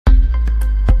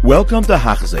Welcome to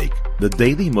Hachzik, the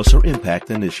Daily Musar Impact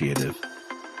Initiative.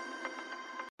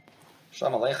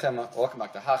 Shalom Aleichem, welcome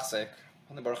back to Hachzik.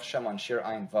 Baruch Hashem on Shir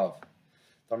Ayin Vav.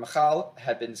 The Ramachal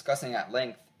had been discussing at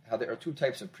length how there are two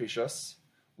types of precious,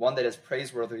 one that is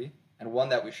praiseworthy and one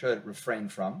that we should refrain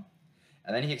from.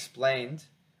 And then he explained,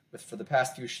 for the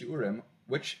past few shiurim,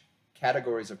 which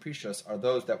categories of precious are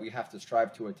those that we have to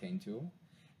strive to attain to,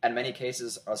 and many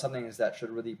cases are something that should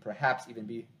really perhaps even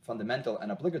be fundamental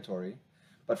and obligatory,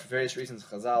 but for various reasons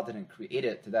Chazal didn't create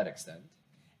it to that extent.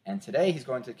 And today he's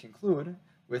going to conclude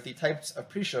with the types of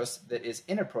precious that is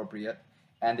inappropriate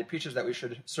and the precious that we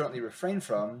should certainly refrain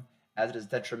from, as it is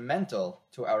detrimental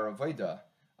to our avodah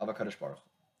of HaKadosh Baruch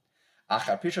Hu.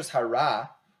 Achar precious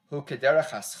hara hu kederach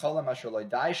hascholam asher lo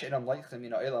daish enam loichem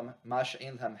min ha'olam ma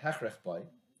she'en lehem hechrech boi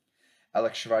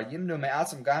elek shvar yimnu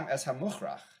me'atzim gam es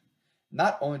hamuchrach.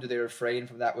 Not only do they refrain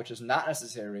from that which is not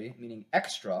necessary, meaning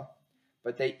extra,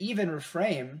 but they even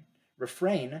refrain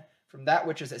from that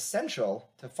which is essential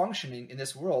to functioning in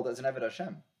this world as an Eved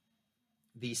Hashem.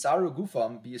 V'yisaru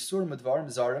gufam b'yisur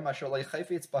medvarim zarim asher lo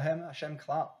chayfetz bahem Hashem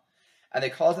klal. And they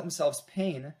cause themselves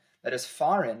pain that is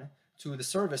foreign to the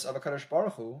service of HaKadosh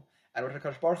Baruch Hu, and what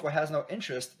HaKadosh Baruch Hu has no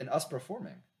interest in us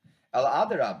performing. El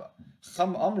adarabba,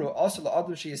 cham amru also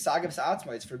la'adlu she'yisagev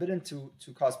sa'atzma. It's forbidden to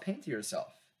cause pain to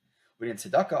yourself. Within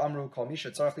tzedakah amru kol misha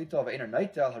tzarich lito v'einer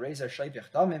naitel hareza shayvich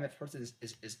damim. If a person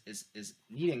is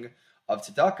needing of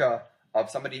tzedakah, of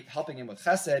somebody helping him with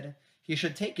chesed, he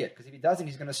should take it, because if he doesn't,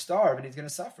 he's going to starve and he's going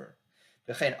to suffer.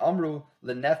 V'chein amru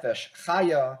lenefesh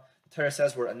chaya. The Torah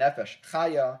says we're a nefesh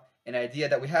chaya, an idea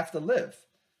that we have to live.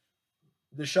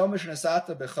 The shomish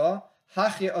nesata becha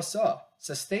hachya asa.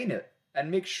 Sustain it and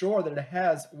make sure that it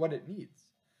has what it needs.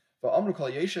 But Amru Kol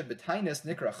Yeshiv B'Tainis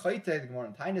Nikra Chayte, the Gemara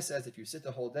in Tainis says, if you sit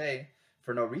the whole day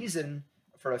for no reason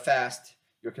for a fast,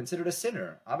 you're considered a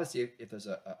sinner. Obviously, if there's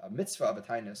a mitzvah of a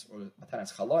Tainis or a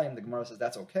Tainis Chalayim, the Gemara says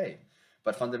that's okay.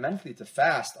 But fundamentally, to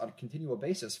fast on a continual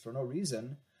basis for no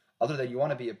reason, other than you want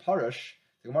to be a parush,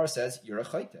 the Gemara says you're a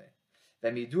Chayte.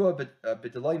 Then Midua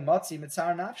B'Deloi Matzi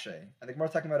Mitzar Nafshe. And the Gemara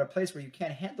is talking about a place where you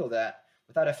can't handle that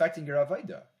without affecting your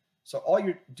Avodah. So all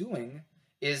you're doing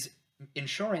is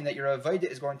ensuring that your avodah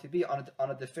is going to be on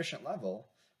a deficient level,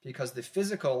 because the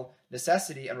physical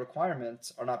necessity and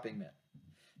requirements are not being met.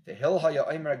 The hill haya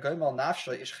omer goimel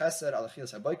nafsha ish chesed al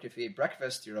achilas habayk. If you eat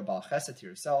breakfast, you're a bal chesed to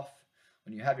yourself.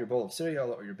 When you have your bowl of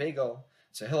cereal or your bagel,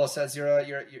 so Hillel says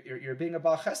you're being a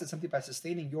bal chesed simply by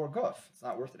sustaining your guf. It's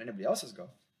not worth it anybody else's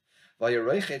guf. And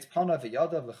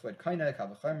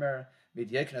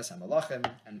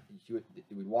you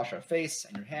would wash our face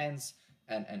and your hands.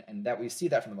 And that we see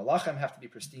that from the Malachim have to be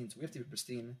pristine, so we have to be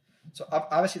pristine. So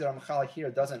obviously the Ramachal here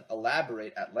doesn't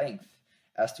elaborate at length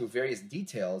as to various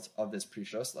details of this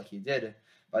precious, like he did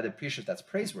by the precious that's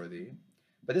praiseworthy,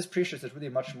 but this precious is really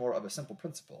much more of a simple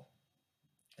principle.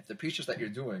 If the precious that you're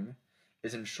doing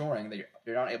is ensuring that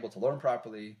you're not able to learn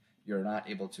properly, you're not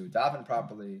able to daven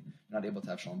properly, you're not able to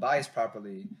have shalom bayis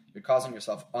properly, you're causing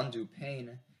yourself undue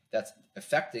pain that's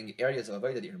affecting areas of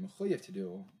avodah that you're mechuyev to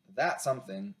do, that's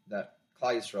something that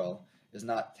Klal Yisrael is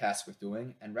not tasked with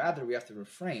doing, and rather we have to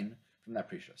refrain from that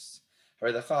precious.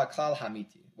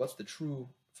 What's the true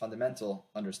fundamental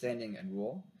understanding and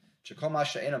rule?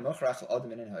 What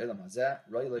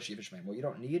you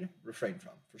don't need, refrain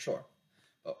from, for sure.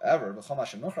 However, for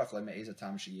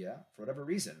whatever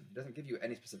reason, it doesn't give you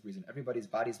any specific reason. Everybody's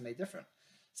body is made different.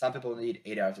 Some people need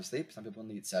 8 hours of sleep, some people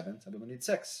need 7, some people need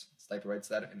 6. Stipe writes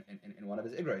that in one of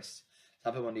his igros.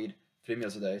 Some people need 3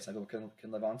 meals a day, some people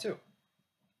can live on 2.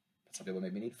 Some people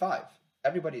maybe need 5.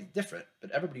 Everybody is different,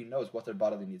 but everybody knows what their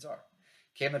bodily needs are.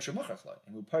 And if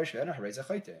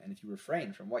you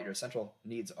refrain from what your essential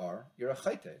needs are, you're a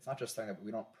chayte. It's not just something that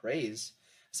we don't praise,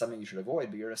 something you should avoid,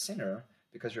 but you're a sinner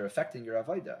because you're affecting your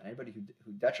avodah. And anybody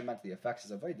who detrimentally affects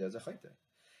his avodah is a chayte.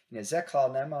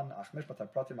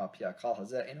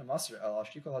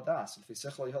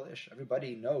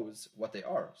 Everybody knows what they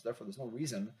are, so therefore there's no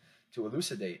reason to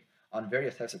elucidate on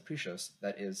various types of precious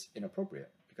that is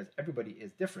inappropriate, because everybody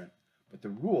is different, but the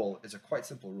rule is a quite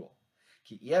simple rule.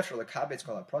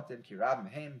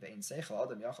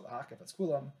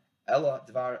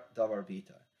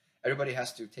 Everybody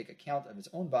has to take account of his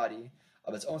own body,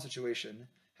 of its own situation.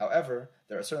 However,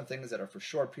 there are certain things that are for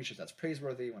sure precious, that's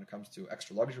praiseworthy when it comes to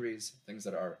extra luxuries, things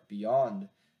that are beyond,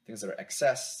 things that are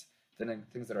excess,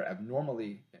 things that are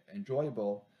abnormally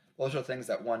enjoyable. Those are things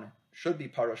that one should be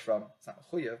parush from. It's not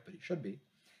mechuyev, but he should be.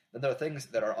 Then there are things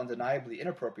that are undeniably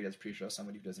inappropriate as precious.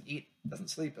 Somebody who doesn't eat, doesn't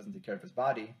sleep, doesn't take care of his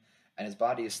body, and his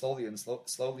body is slowly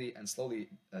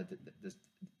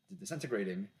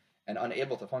disintegrating and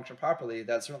unable to function properly.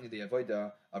 That's certainly the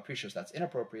avodah of precious that's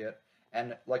inappropriate.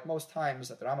 And like most times,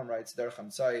 that the Rambam writes, Derech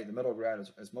Hamtzai, the middle ground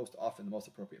is most often the most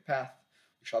appropriate path.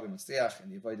 We shall be Matzliach in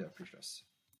the Avodah of Prishus.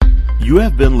 You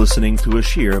have been listening to a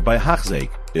shir by Hachzeik.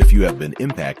 If you have been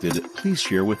impacted, please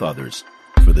share with others.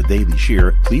 For the daily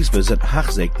shir, please visit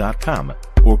Hachzeik.com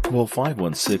or call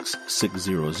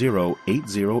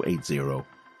 516-600-8080.